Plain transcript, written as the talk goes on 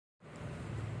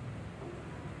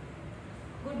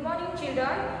Good morning,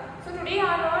 children. So today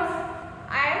onwards,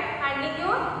 I am handling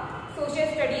your social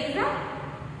studies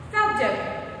subject.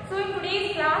 So in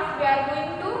today's class, we are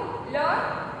going to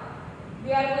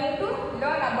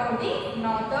learn about the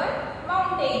northern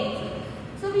mountains.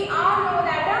 So we all know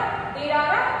that there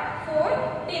are four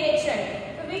directions.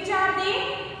 So which are they?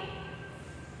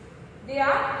 There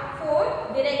are four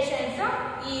directions: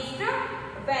 east,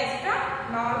 west,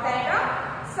 north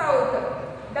and south.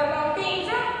 The mountains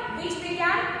which we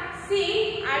can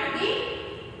see at the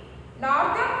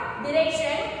north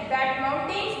direction, that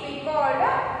mountains we call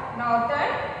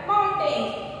northern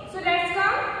mountains. So let's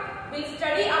come, we'll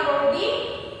study about the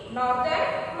northern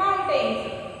mountains.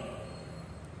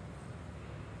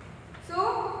 So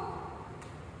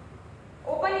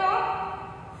open your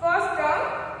first term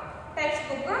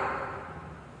textbook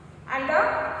and the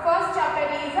first chapter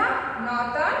is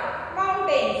northern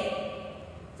mountains.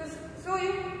 So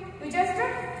you just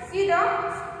see the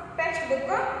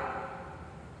textbook,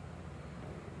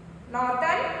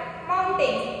 northern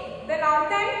mountains. The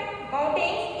northern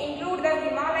mountains include the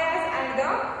Himalayas and the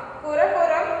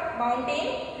Karakoram mountain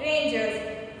ranges.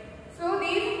 So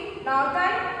these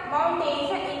northern mountains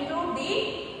include the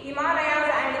Himalayas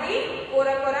and the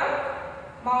Karakoram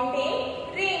mountain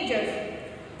ranges.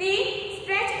 They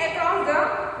stretch across the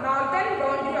northern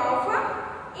boundary of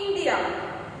India.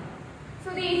 So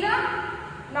these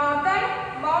northern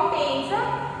mountains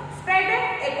spread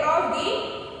across the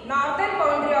northern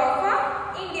boundary of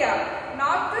India,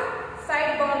 north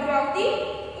side boundary of the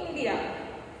India.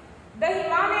 The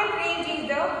Himalayan range is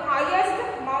the highest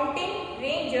mountain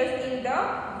ranges in the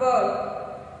world.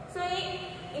 So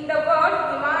in the world,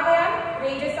 Himalayan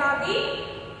ranges are the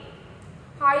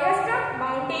highest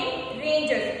mountain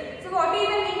ranges. So what is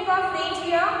the meaning of range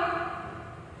here?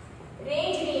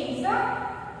 Range means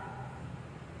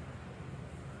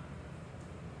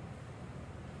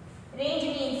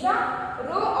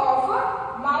row of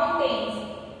mountains.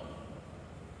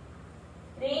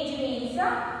 Range means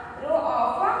row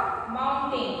of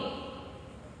mountain.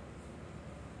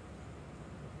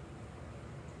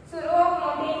 So row of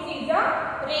mountains is a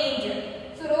range.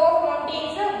 So row of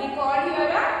mountains we call here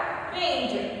a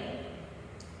range.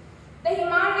 The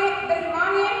Himalayan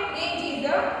range is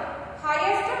the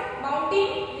highest mountain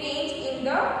range in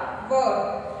the world.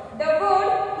 The word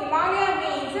Himalaya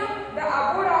means the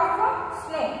abode of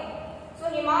snow. So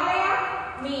Himalaya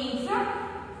means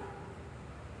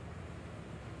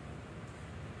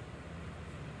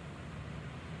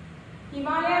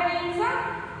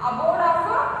abode of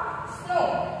snow.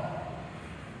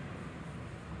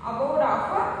 Abode of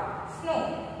snow.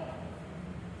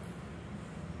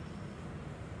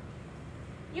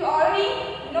 You already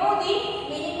know the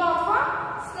meaning of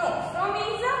snow. Snow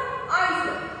means ice.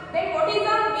 Then what is the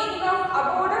meaning of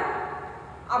abode?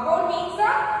 Abode means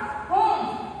home.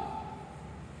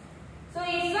 So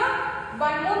it's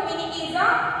one more meaning is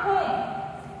home.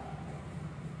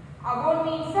 Abode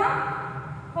means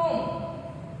home.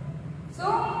 So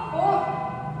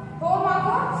home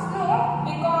of snow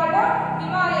we called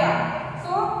Himalaya.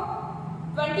 So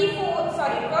 12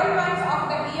 months of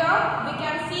the year we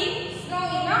can see snow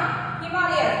in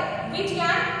Himalaya, which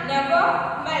can never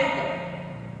melt.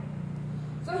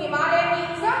 So Himalaya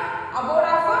means abode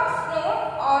of snow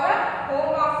or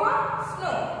home of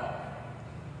snow.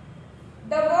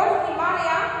 The word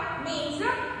Himalaya means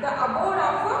the abode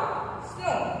of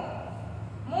snow.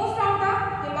 Most of the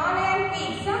Himalayan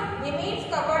peaks remains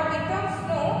covered with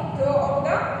snow throughout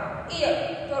the year.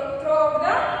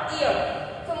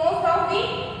 So most of the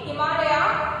Himalaya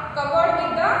covered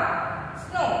with the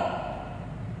snow.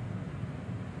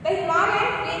 The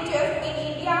Himalayan ranges in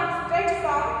India stretch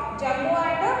from Jammu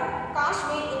and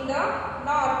Kashmir in the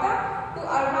north to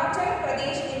Arunachal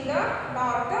Pradesh in the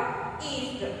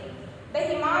northeast. The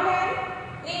Himalayan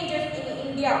ranges in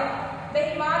India. The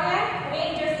Himalayan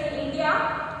ranges in India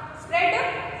spread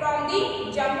from the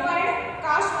Jammu and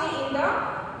Kashmir in the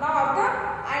north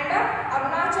and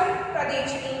Arunachal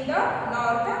Pradesh in the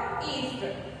northeast.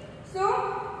 So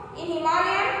in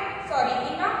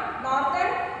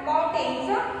northern mountains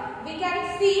we can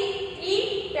see three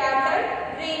parallel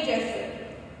ranges.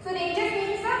 So ranges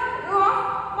means row of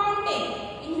mountain.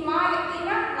 In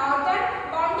northern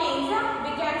mountains we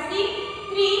can see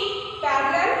three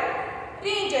parallel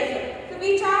ranges. So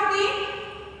which are they?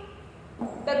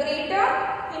 The Greater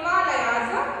Himalayas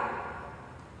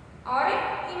or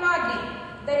Himadri,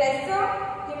 the Lesser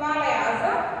Himalayas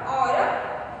or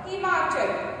Himachal,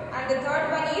 and the third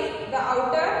one is the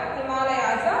Outer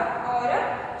Himalayas or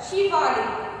Shivalik.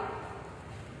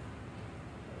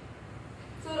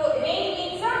 So range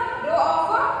means row of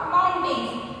mountains.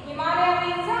 Himalaya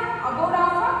means abode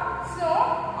of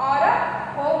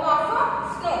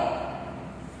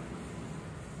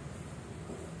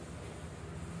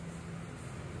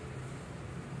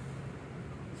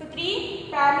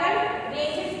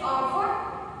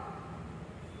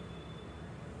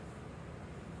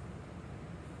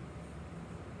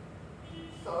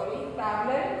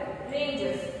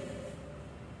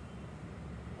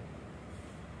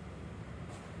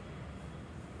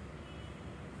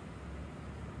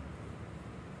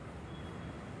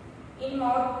In the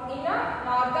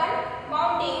northern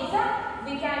mountains,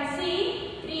 we can see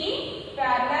 3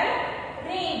 parallel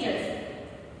ranges.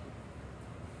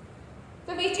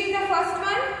 So which is the first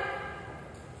one?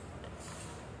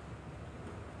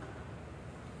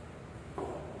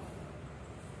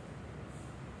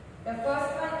 The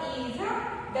first one is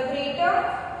the Greater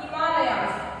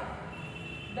Himalayas.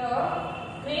 The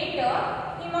Greater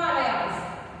Himalayas.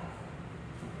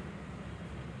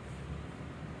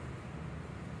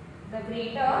 The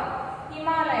Greater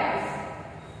Himalayas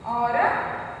or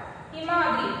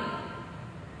Himadri.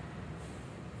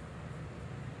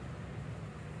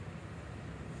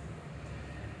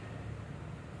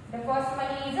 The first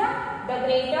one is the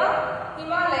Greater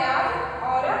Himalayas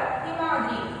or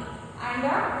Himadri, and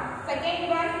the second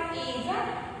one is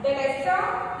the Lesser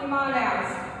Himalayas.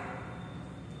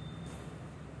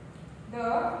 The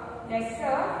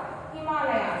Lesser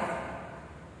Himalayas.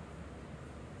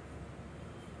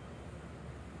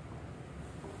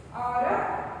 Or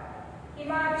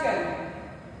Himachal,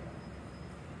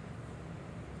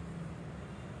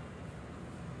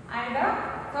 and the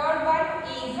third one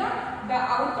is the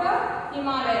Outer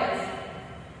Himalayas.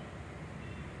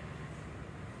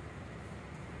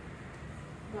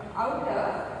 The Outer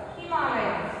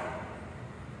Himalayas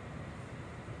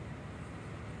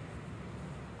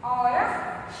or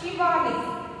Shivalik.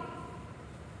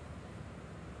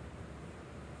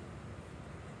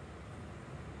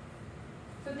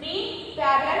 So 3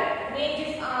 parallel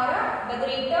ranges are the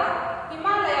Greater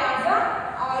Himalayas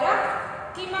or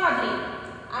Himadri,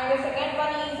 and the second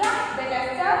one is the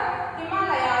Lesser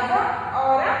Himalayas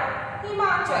or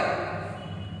Himachal,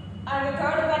 and the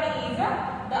third one is the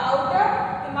Outer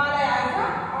Himalayas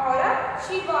or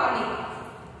Shivalik.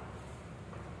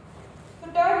 So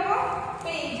turn your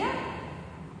page.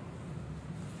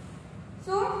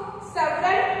 So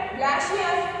several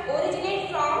glaciers originate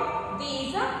from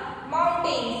these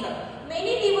mountains.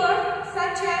 Many rivers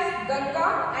such as Ganga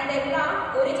and Yamuna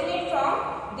originate from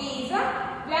these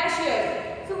glaciers.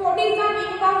 So what is the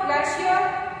meaning of glacier?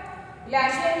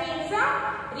 Glacier means a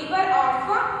river of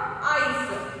ice.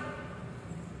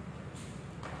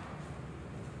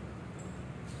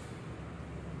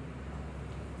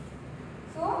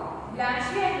 So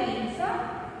glacier means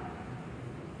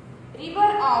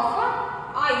river of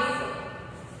ice.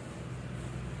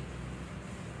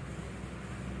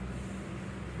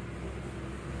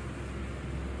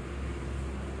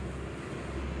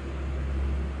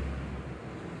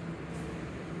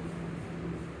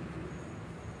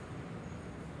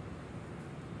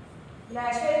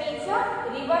 Glacier means a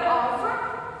river of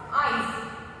ice.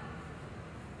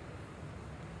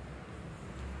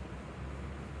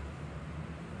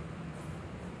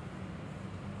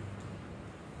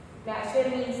 Glacier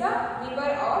means a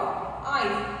river of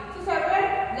ice. So several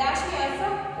glaciers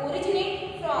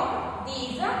originate from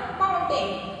these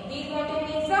mountains. These mountains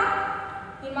means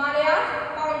Himalaya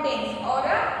mountains or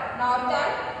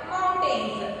northern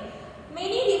mountains.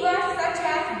 Many rivers such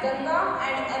as Ganga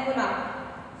and Yamuna.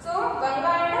 So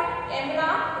Ganga and Yamuna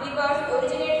rivers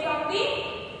originate from the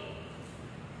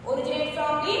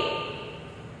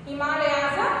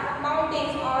Himalayas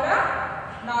mountains or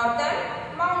northern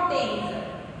mountains.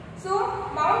 So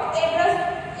Mount Everest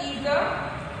is the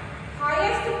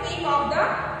highest peak of the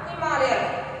Himalayas.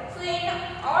 So in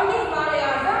all the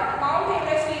Himalayas, Mount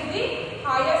Everest is the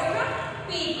highest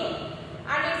peak,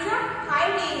 and its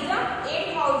height is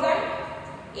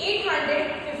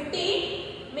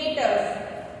 8,850 meters.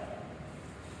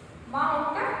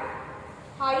 Mount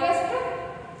highest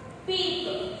peak.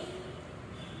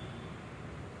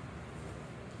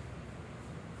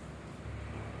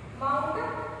 Mount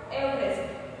Everest.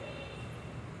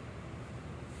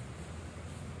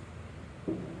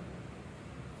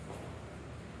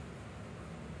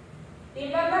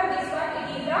 Remember this one, it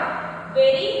is a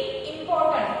very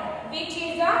important, which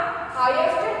is the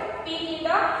highest peak in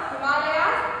the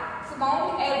Himalayas. So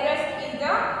Mount Everest is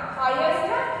the highest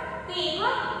peak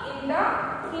in the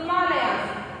Himalayas.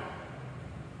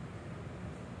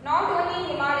 Not only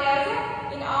Himalayas,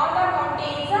 in all the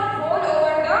mountains all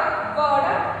over the world,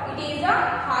 it is the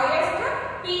highest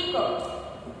peak.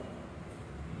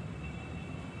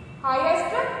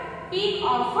 Highest peak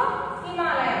of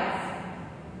Himalayas.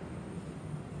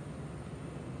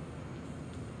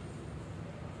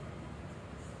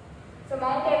 So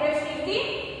Mount Everest is the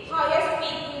highest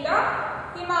peak in the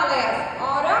Himalayas,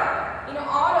 or in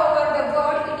all over the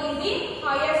world it is the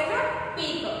highest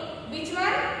peak. Which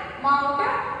one? Mount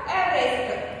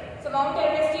Everest. So Mount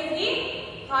Everest is the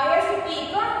highest peak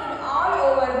in all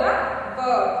over the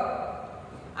world,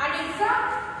 and its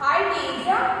height is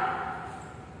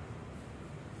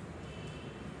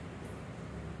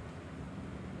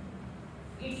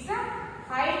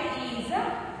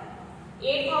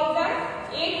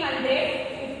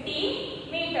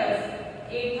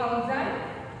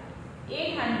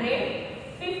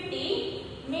 850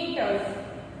 meters.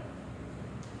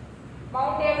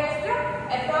 Mount Everest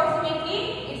approximately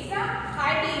its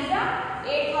height is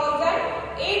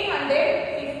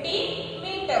 8,850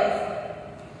 meters.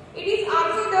 It is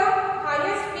also the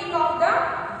highest peak of the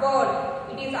world.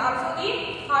 It is also the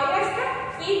highest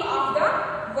peak of the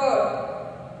world.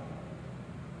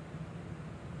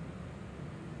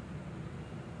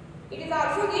 It is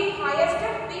also the highest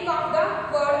peak of the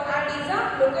world and is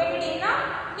located in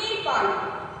Nepal.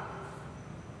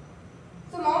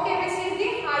 So Mount Everest is the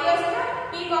highest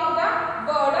peak of the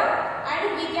world and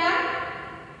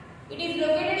it is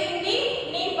located in the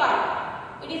Nepal.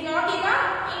 It is not in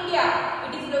India.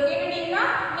 It is located in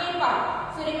Nepal.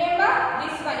 So remember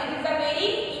this one. It is a very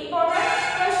important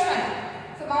question.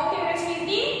 So Mount Everest is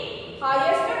the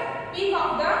highest peak of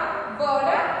the world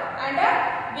and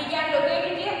we can locate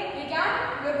it in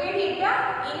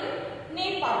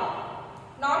Nepal,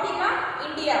 not in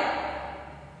India.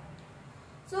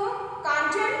 So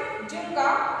Kanchenjunga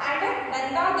and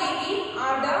Nanda Devi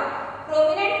are the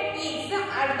prominent peaks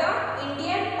at the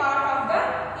Indian part of the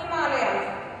Himalayas.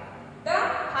 The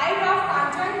height of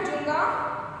Kanchenjunga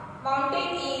mountain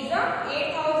is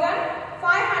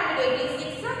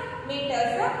 8,586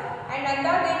 meters and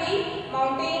Nanda Devi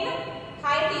mountain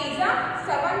height is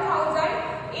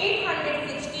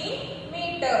 7,816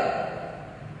 meters.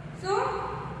 So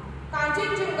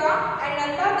Kanchenjunga and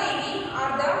Nanda Devi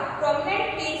are the prominent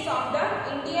peaks of the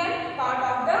Indian part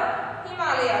of the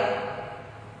Himalayas.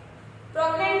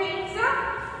 Prominent means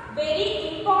very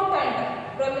important.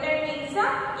 Prominent means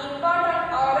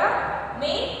important or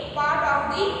main part of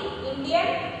the Indian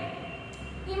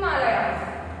Himalayas.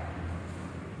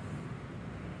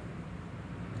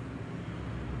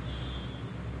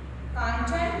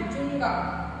 Kanchenjunga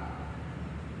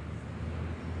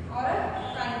or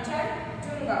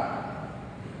Kanchenjunga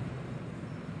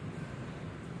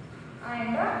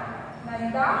and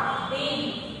Nanda Devi.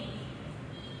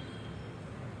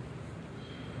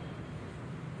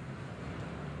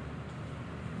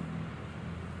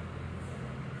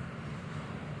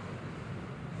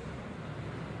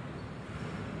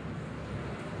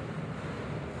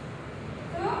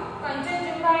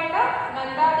 Kanchenjunga and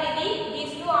Nanda Devi,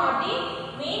 these two are the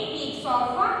main peaks of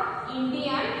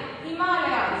Indian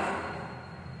Himalayas.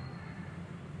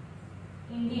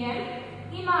 Indian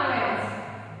Himalayas.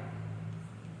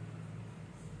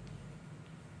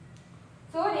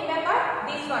 So remember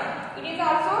this one. It is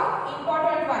also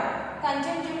important one.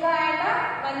 Kanchenjunga and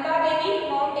Nanda Devi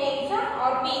mountains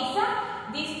or peaks.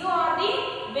 These two are the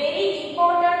very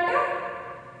important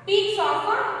peaks of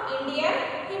Indian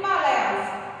Himalayas.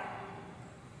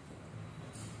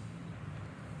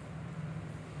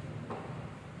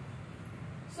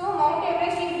 So Mount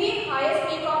Everest is the highest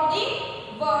peak of the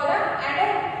world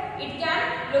and it can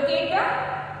locate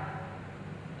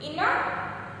in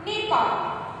Nepal.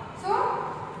 So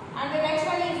and the next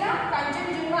one is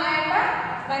Kanchenjunga and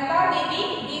Nanda Devi.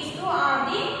 These two are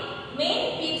the main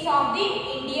peaks of the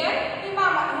Indian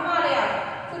Himalayas.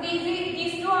 So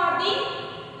these two are the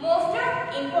most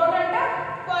important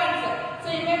points. So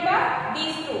remember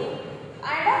these two.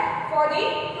 And for the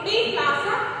today's class,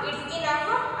 it's enough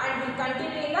and we'll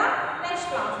continue in the next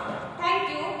class.